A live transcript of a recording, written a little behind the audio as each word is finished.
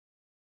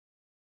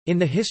In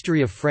the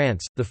history of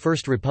France, the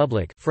First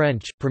Republic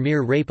French,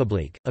 Première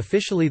République,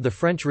 officially the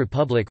French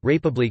Republic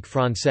République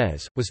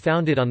Française, was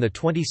founded on the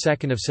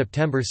 22nd of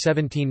September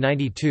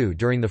 1792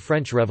 during the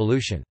French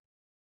Revolution.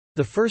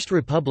 The First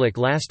Republic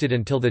lasted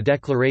until the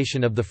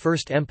declaration of the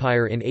First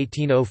Empire in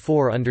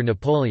 1804 under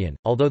Napoleon,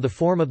 although the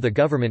form of the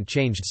government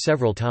changed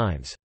several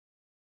times.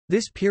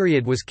 This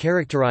period was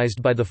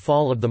characterized by the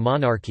fall of the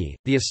monarchy,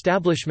 the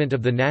establishment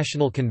of the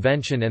National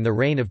Convention and the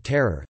Reign of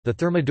Terror, the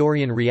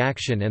Thermidorian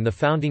reaction and the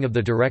founding of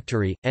the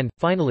Directory, and,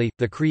 finally,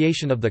 the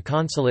creation of the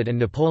Consulate and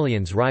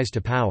Napoleon's rise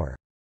to power.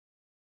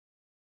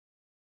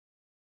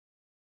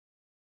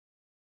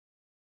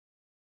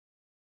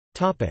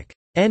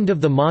 End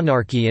of the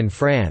monarchy in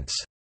France.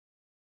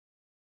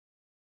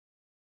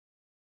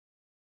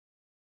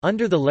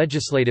 Under the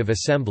Legislative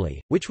Assembly,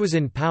 which was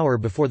in power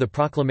before the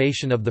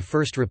proclamation of the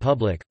First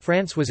Republic,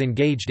 France was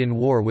engaged in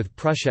war with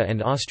Prussia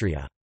and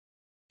Austria.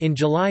 In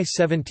July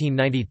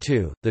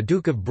 1792, the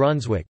Duke of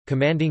Brunswick,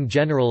 commanding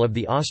general of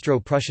the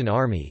Austro-Prussian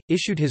army,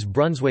 issued his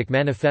Brunswick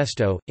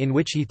Manifesto, in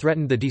which he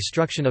threatened the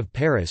destruction of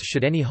Paris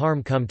should any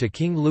harm come to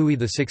King Louis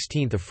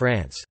XVI of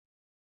France.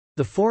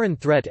 The foreign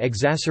threat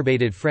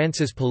exacerbated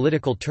France's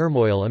political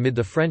turmoil amid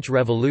the French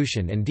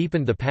Revolution and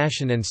deepened the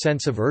passion and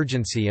sense of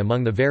urgency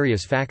among the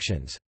various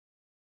factions.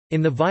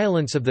 In the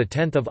violence of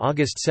 10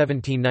 August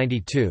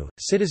 1792,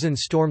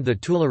 citizens stormed the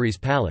Tuileries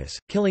Palace,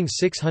 killing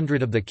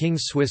 600 of the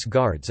king's Swiss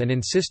guards and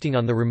insisting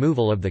on the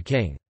removal of the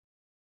king.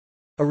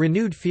 A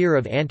renewed fear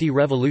of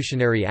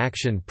anti-revolutionary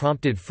action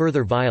prompted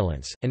further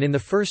violence, and in the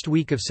first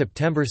week of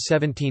September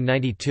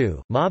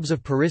 1792, mobs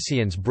of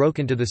Parisians broke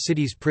into the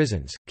city's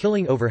prisons,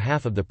 killing over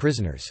half of the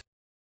prisoners.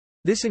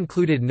 This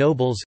included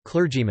nobles,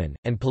 clergymen,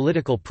 and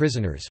political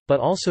prisoners, but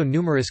also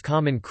numerous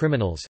common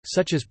criminals,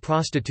 such as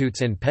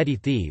prostitutes and petty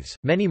thieves,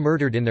 many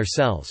murdered in their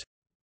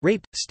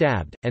cells—raped,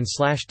 stabbed, and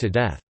slashed to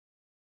death.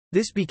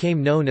 This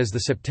became known as the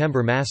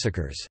September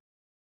Massacres.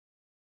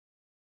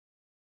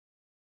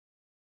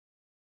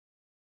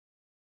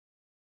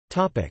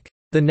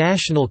 The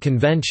National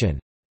Convention.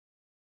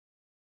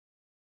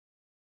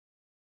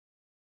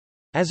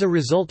 As a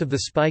result of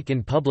the spike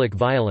in public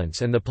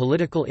violence and the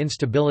political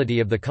instability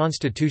of the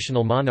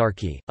constitutional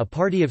monarchy, a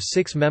party of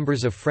 6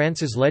 members of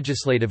France's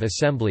Legislative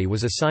Assembly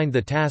was assigned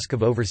the task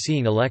of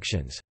overseeing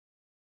elections.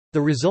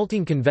 The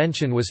resulting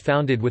convention was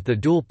founded with the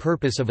dual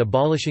purpose of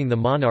abolishing the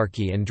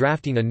monarchy and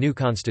drafting a new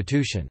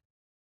constitution.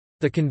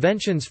 The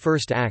convention's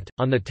first act,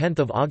 on 10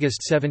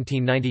 August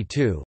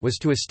 1792, was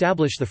to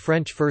establish the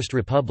French First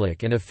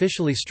Republic and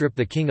officially strip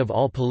the king of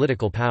all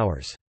political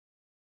powers.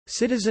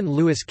 Citizen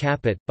Louis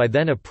Capet, by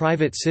then a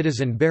private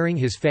citizen bearing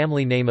his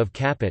family name of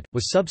Capet,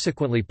 was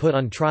subsequently put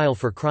on trial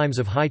for crimes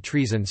of high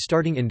treason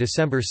starting in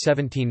December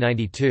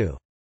 1792.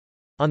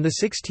 On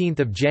 16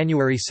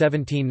 January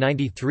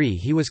 1793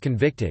 he was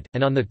convicted,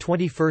 and on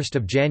 21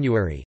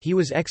 January, he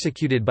was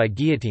executed by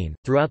guillotine.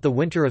 Throughout the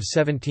winter of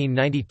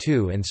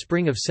 1792 and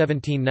spring of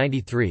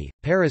 1793,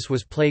 Paris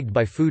was plagued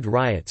by food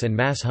riots and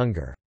mass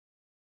hunger.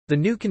 The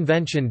new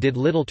convention did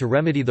little to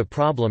remedy the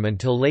problem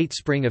until late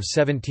spring of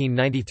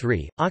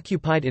 1793,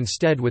 occupied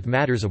instead with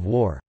matters of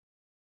war.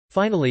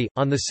 Finally,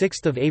 on 6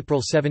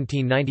 April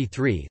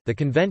 1793, the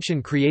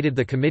convention created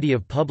the Committee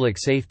of Public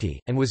Safety,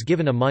 and was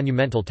given a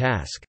monumental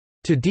task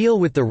to deal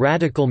with the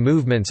radical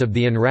movements of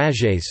the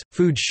enragés,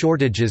 food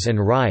shortages and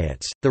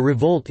riots, the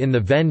revolt in the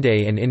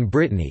Vendée and in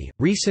Brittany,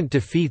 recent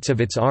defeats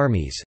of its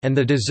armies, and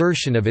the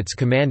desertion of its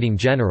commanding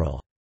general.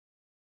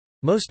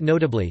 Most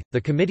notably, the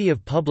Committee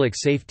of Public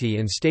Safety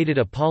instated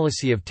a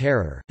policy of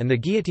terror, and the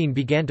guillotine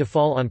began to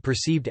fall on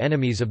perceived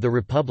enemies of the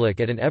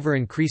Republic at an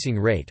ever-increasing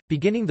rate,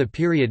 beginning the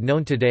period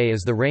known today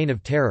as the Reign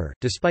of Terror.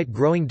 Despite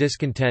growing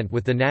discontent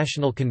with the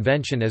National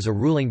Convention as a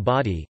ruling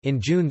body,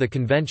 in June the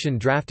convention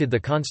drafted the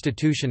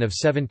Constitution of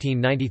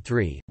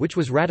 1793, which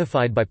was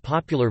ratified by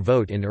popular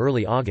vote in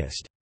early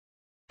August.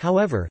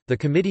 However, the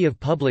Committee of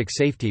Public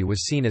Safety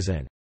was seen as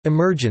an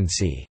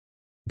emergency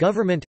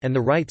government, and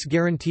the rights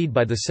guaranteed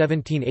by the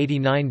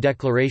 1789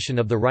 Declaration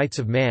of the Rights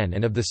of Man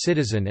and of the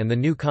Citizen and the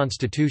new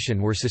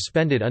constitution were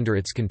suspended under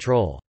its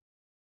control.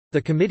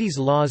 The committee's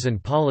laws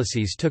and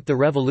policies took the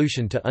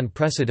revolution to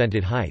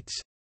unprecedented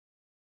heights.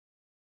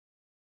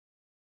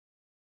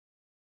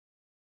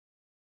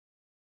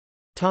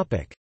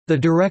 The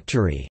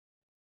Directory.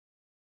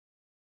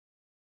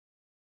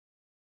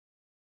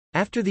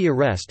 After the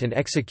arrest and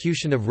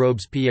execution of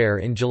Robespierre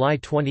in July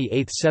 28,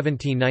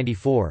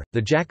 1794,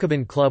 the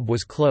Jacobin Club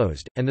was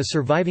closed, and the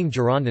surviving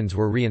Girondins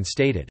were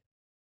reinstated.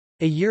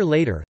 A year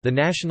later, the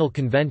National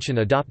Convention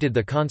adopted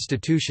the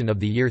Constitution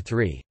of the Year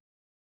 3.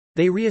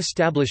 They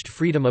re-established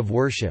freedom of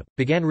worship,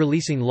 began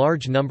releasing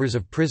large numbers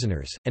of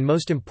prisoners, and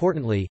most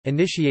importantly,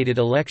 initiated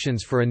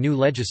elections for a new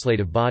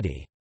legislative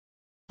body.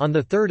 On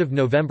 3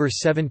 November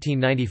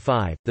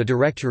 1795, the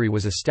Directory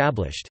was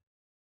established.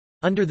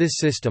 Under this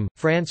system,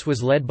 France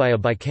was led by a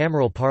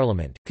bicameral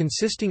parliament,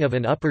 consisting of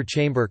an upper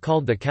chamber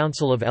called the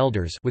Council of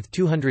Elders with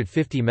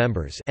 250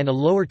 members and a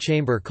lower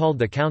chamber called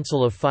the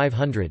Council of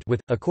 500 with,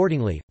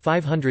 accordingly,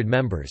 500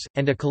 members,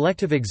 and a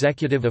collective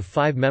executive of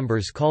 5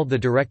 members called the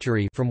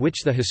Directory, from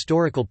which the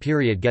historical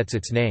period gets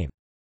its name.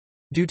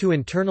 Due to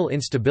internal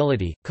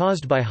instability,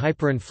 caused by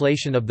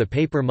hyperinflation of the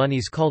paper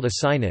monies called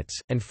assignats,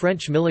 and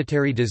French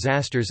military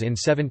disasters in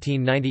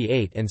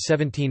 1798 and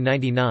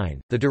 1799,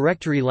 the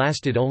Directory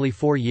lasted only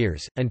 4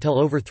 years, until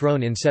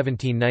overthrown in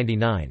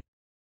 1799.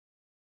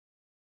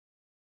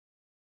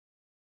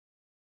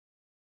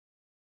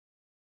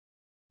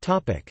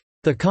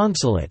 The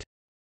Consulate.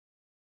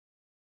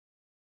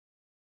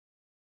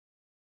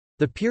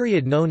 The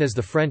period known as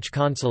the French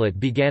Consulate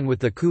began with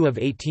the coup of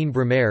 18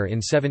 Brumaire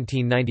in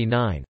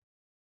 1799.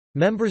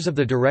 Members of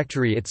the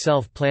Directory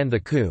itself planned the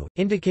coup,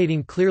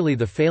 indicating clearly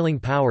the failing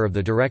power of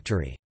the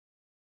Directory.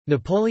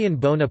 Napoleon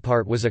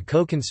Bonaparte was a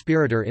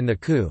co-conspirator in the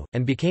coup,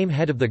 and became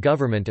head of the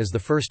government as the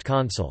first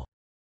consul.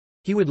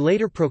 He would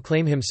later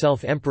proclaim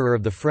himself Emperor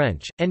of the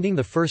French, ending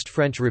the First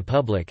French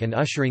Republic and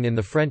ushering in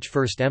the French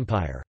First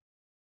Empire.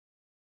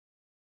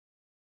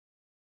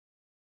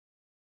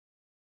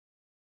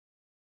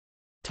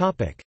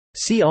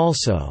 See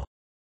also: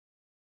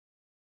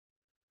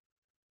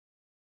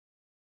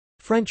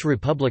 French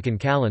Republican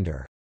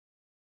calendar.